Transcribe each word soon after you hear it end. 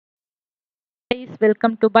guys,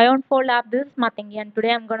 welcome to Bio4 Lab. This is Matangi, and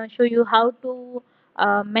today I'm going to show you how to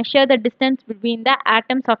measure the distance between the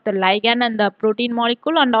atoms of the ligand and the protein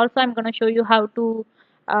molecule, and also I'm going to show you how to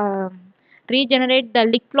um regenerate the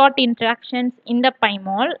Ligplot interactions in the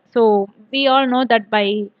PyMol. So we all know that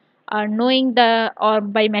by knowing the or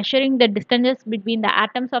by measuring the distances between the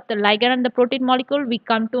atoms of the ligand and the protein molecule, we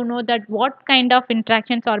come to know that what kind of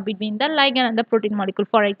interactions are between the ligand and the protein molecule.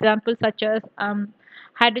 For example, such as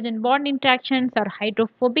hydrogen bond interactions or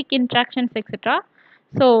hydrophobic interactions, etc.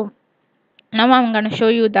 So now I'm going to show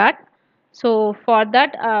you that. So for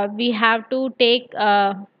that we have to take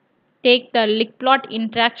the Ligplot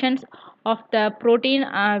interactions of the protein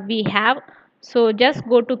we have. So just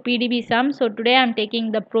go to PDB sum. So today I'm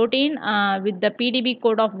taking the protein with the PDB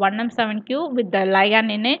code of 1M7Q with the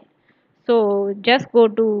ligand in it. So just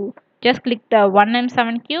click the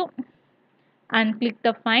 1M7Q and click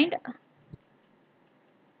the find.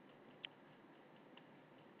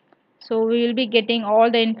 So we will be getting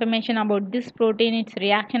all the information about this protein, its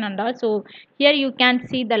reaction and all. So here you can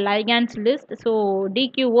see the ligands list. So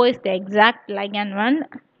DQO is the exact ligand one.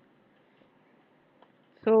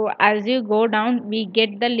 So as you go down, we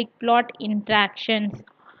get the Ligplot interactions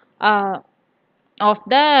uh, of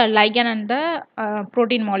the ligand and the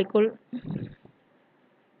protein molecule.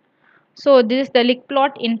 So this is the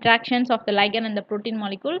Ligplot interactions of the ligand and the protein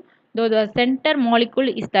molecule. Though the center molecule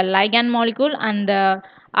is the ligand molecule and the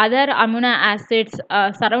other amino acids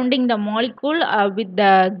surrounding the molecule with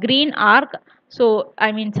the green arc. So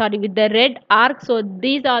with the red arc. So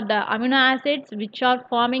these are the amino acids which are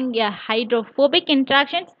forming a hydrophobic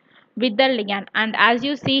interactions with the ligand. And as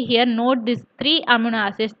you see here, note these three amino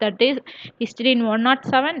acids, that is histidine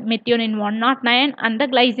 107, methionine 109 and the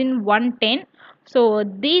glycine 110. So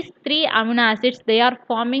these three amino acids, they are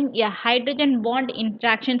forming a hydrogen bond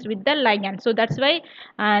interactions with the ligand. So that's why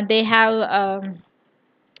they have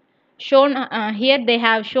shown here they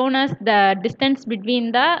have shown us the distance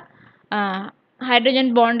between the uh,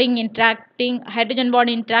 hydrogen bond interacting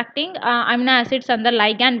amino acids and the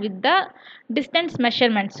ligand with the distance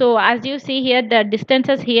measurement. So as you see here, the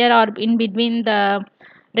distances here are in between the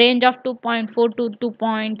range of 2.4 to 2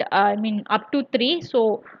 point up to 3.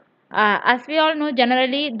 So as we all know,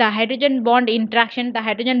 generally the hydrogen bond interaction, the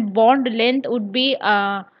hydrogen bond length would be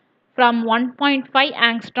from 1.5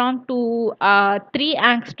 angstrom to 3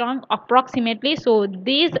 angstrom approximately. So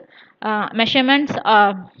these measurements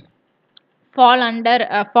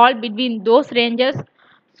fall between those ranges.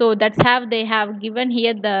 So that's how they have given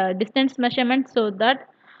here the distance measurement, so that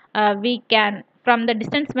we can, from the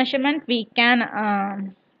distance measurement, we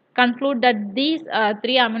can conclude that these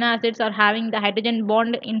three amino acids are having the hydrogen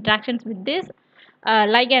bond interactions with this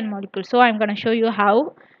ligand molecule. So I'm going to show you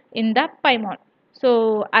how in the PyMol.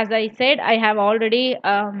 So as I said, I have already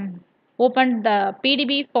opened the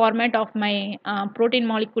PDB format of my protein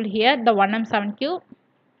molecule here, the 1M7Q.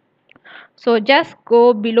 So just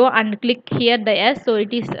go below and click here the S. So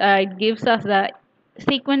it gives us the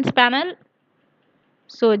sequence panel.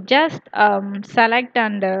 So just select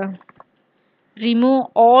and remove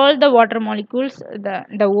all the water molecules, the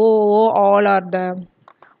OO, all are the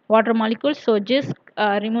water molecules. So just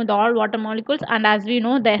remove all water molecules, and as we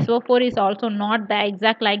know, the SO4 is also not the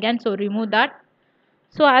exact ligand, so remove that.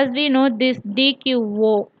 So as we know, this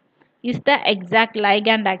DQO is the exact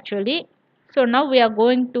ligand actually. So now we are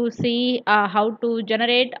going to see how to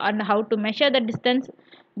generate and how to measure the distance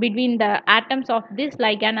between the atoms of this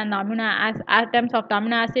ligand and the atoms of the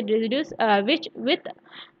amino acid residues which with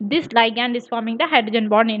this ligand is forming the hydrogen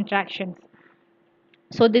bond interactions.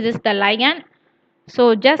 So this is the ligand.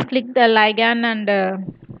 So just click the ligand and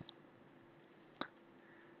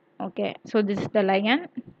okay, so this is the ligand.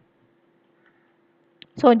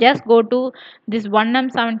 So just go to this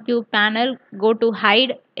 1M7Q panel, go to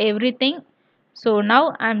hide everything. So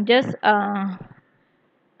now I'm just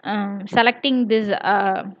selecting this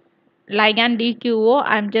ligand DQO.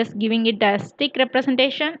 I'm just giving it a stick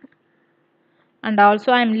representation, and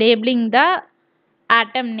also I'm labeling the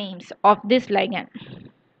atom names of this ligand.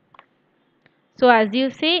 So as you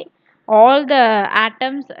see, all the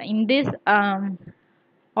atoms in this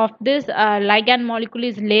of this ligand molecule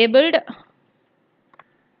is labeled.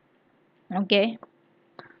 Okay.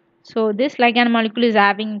 So this ligand molecule is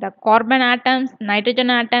having the carbon atoms, nitrogen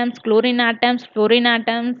atoms, chlorine atoms, fluorine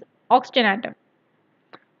atoms, oxygen atom.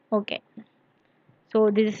 Okay.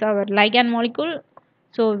 So this is our ligand molecule.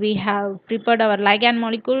 So we have prepared our ligand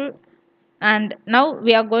molecule, and now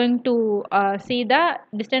we are going to see the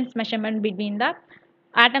distance measurement between the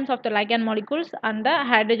atoms of the ligand molecules and the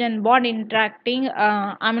hydrogen bond interacting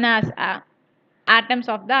atoms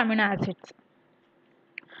of the amino acids.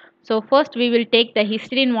 So first we will take the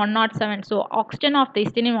histidine 107. So oxygen of the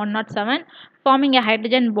histidine 107 forming a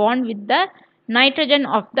hydrogen bond with the nitrogen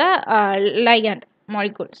of the ligand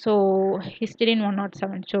molecule. So histidine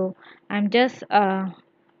 107. So I'm just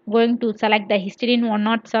going to select the histidine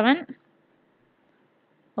 107.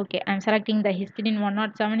 Okay, I'm selecting the histidine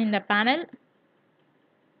 107 in the panel.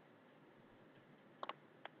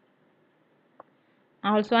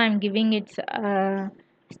 Also I'm giving its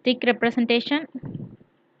stick representation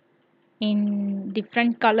in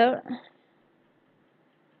different color,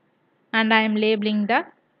 and I am labeling the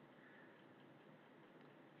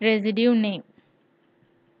residue name.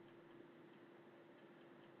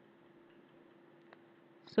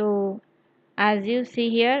 So as you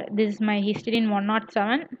see here, this is my histidine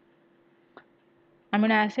 107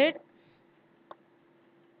 amino acid,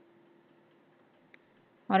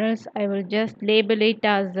 or else I will just label it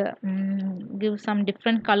as give some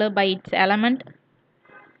different color by its element.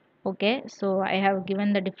 Okay, so I have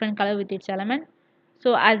given the different color with its element.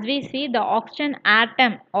 So as we see, the oxygen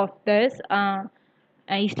atom of this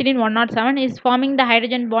histidine 107 is forming the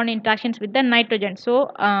hydrogen bond interactions with the nitrogen.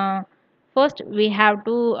 So first we have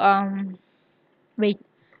to wait,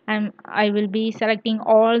 I will be selecting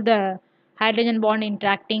all the hydrogen bond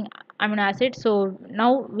interacting amino acids. So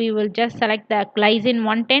now we will just select the glycine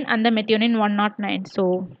 110 and the methionine 109.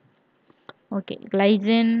 So okay,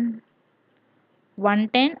 glycine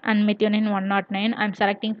 110 and methionine 109 I'm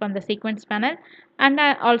selecting from the sequence panel, and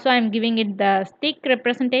I'm giving it the stick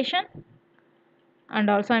representation, and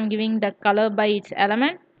also I'm giving the color by its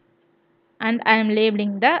element, and I am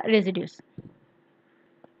labeling the residues.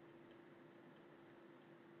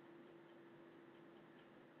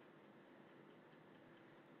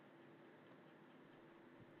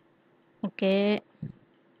 Okay,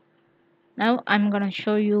 now I'm gonna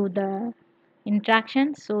show you the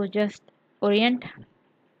interactions, so just orient.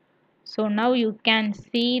 So now you can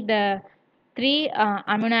see the three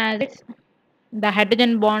amino acids, the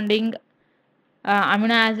hydrogen bonding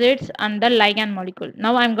amino acids and the ligand molecule.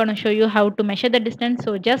 Now I'm going to show you how to measure the distance.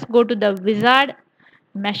 So just go to the wizard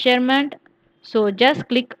measurement. So just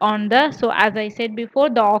click on the, so as I said before,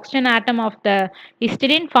 the oxygen atom of the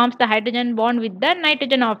histidine forms the hydrogen bond with the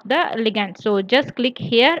nitrogen of the ligand. So just click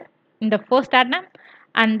here in the first atom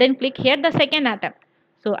and then click here the second atom.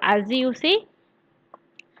 So as you see,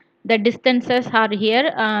 the distances are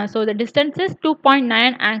here. So the distance is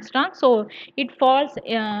 2.9 angstrom, so it falls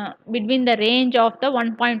between the range of the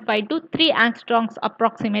 1.5 to 3 angstroms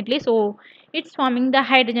approximately. So it's forming the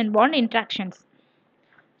hydrogen bond interactions.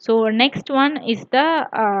 So next one is the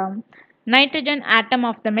nitrogen atom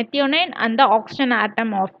of the methionine and the oxygen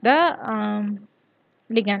atom of the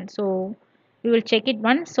ligand. So we will check it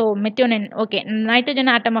once. So methionine, okay, nitrogen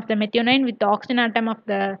atom of the methionine with the oxygen atom of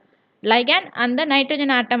the ligand, and the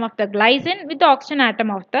nitrogen atom of the glycine with the oxygen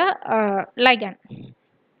atom of the ligand.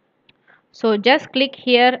 So just click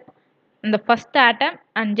here on the first atom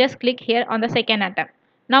and just click here on the second atom.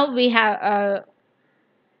 Now we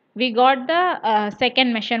got the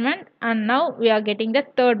second measurement, and now we are getting the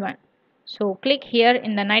third one. So click here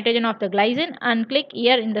in the nitrogen of the glycine and click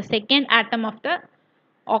here in the second atom of the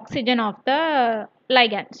oxygen of the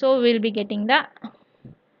ligand. So we'll be getting the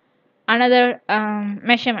another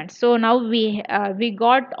measurement. So now we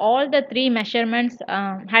got all the three measurements,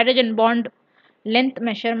 hydrogen bond length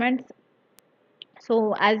measurements.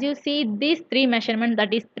 So as you see, these three measurements,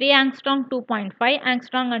 that is 3 angstrom, 2.5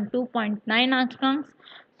 angstrom and 2.9 angstroms.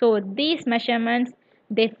 So these measurements,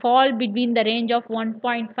 they fall between the range of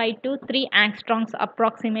 1.5 to 3 angstroms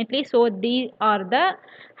approximately. So these are the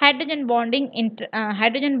hydrogen bond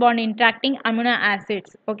interacting amino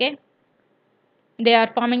acids. Okay, they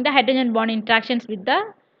are forming the hydrogen bond interactions with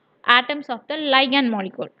the atoms of the ligand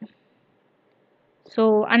molecule.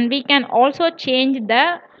 So and we can also change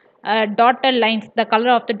the dotted lines, the color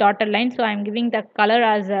of the dotted line. So I'm giving the color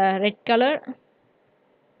as a red color.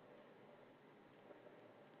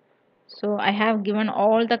 So I have given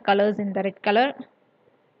all the colors in the red color.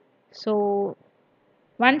 So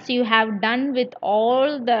once you have done with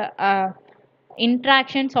all the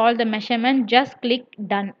interactions, all the measurement, just click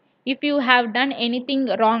done. If you have done anything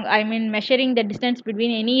wrong, I mean measuring the distance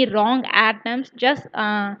between any wrong atoms, just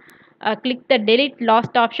click the delete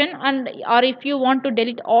lost option, and or if you want to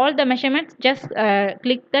delete all the measurements, just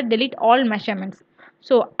click the delete all measurements.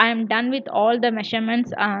 So I am done with all the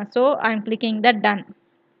measurements, so I am clicking the done.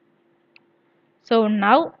 So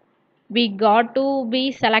now we got to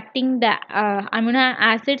be selecting the amino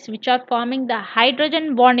acids which are forming the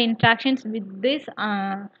hydrogen bond interactions with this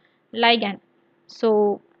ligand.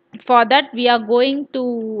 So for that we are going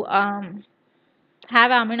to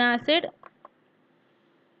have amino acid.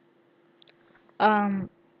 um,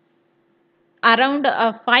 around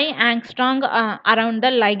 5 angstrom around the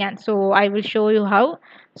ligand. So I will show you how.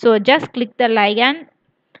 So just click the ligand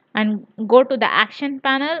and go to the action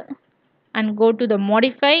panel and go to the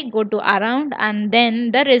modify, go to around, and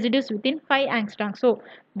then the residues within 5 angstrom. So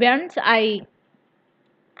once I'm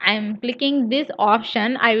clicking this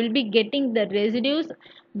option, I will be getting the residues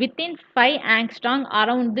within 5 angstrom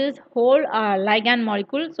around this whole ligand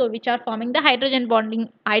molecule, so which are forming the hydrogen bonding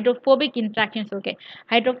hydrophobic interactions. Okay,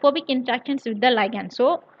 hydrophobic interactions with the ligand.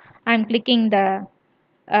 So I'm clicking the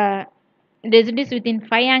uh, residues within 5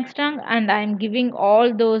 angstrom, and I'm giving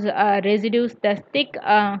all those residues the stick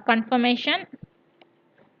conformation,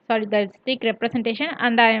 sorry, the stick representation,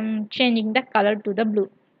 and I'm changing the color to the blue.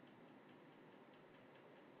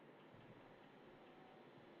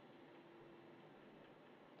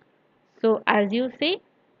 So as you see,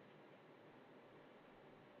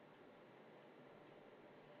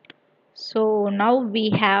 so now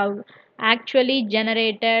we have actually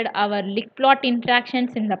generated our Ligplot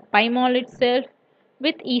interactions in the PyMol itself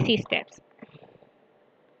with easy steps.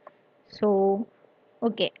 So,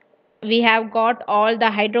 okay, we have got all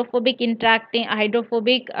the hydrophobic interaction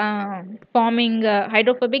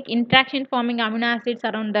forming amino acids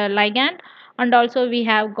around the ligand, and also we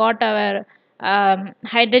have got our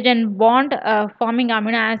hydrogen bond forming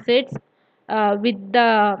amino acids with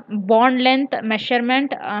the bond length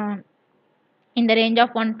measurement in the range of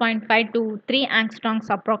 1.5 to 3 angstroms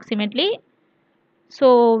approximately.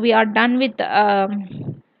 So we are done with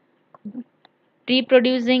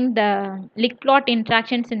reproducing the Ligplot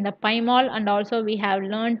interactions in the PyMol, and also we have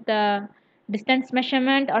learned the distance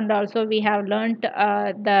measurement, and also we have learned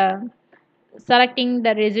the selecting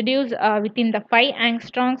the residues within the 5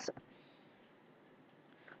 angstroms.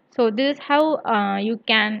 So this is how you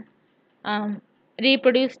can um,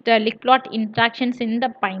 reproduce the Ligplot interactions in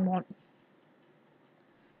the PyMol.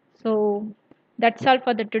 So that's all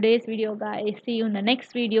for the today's video, guys. See you in the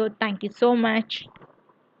next video. Thank you so much.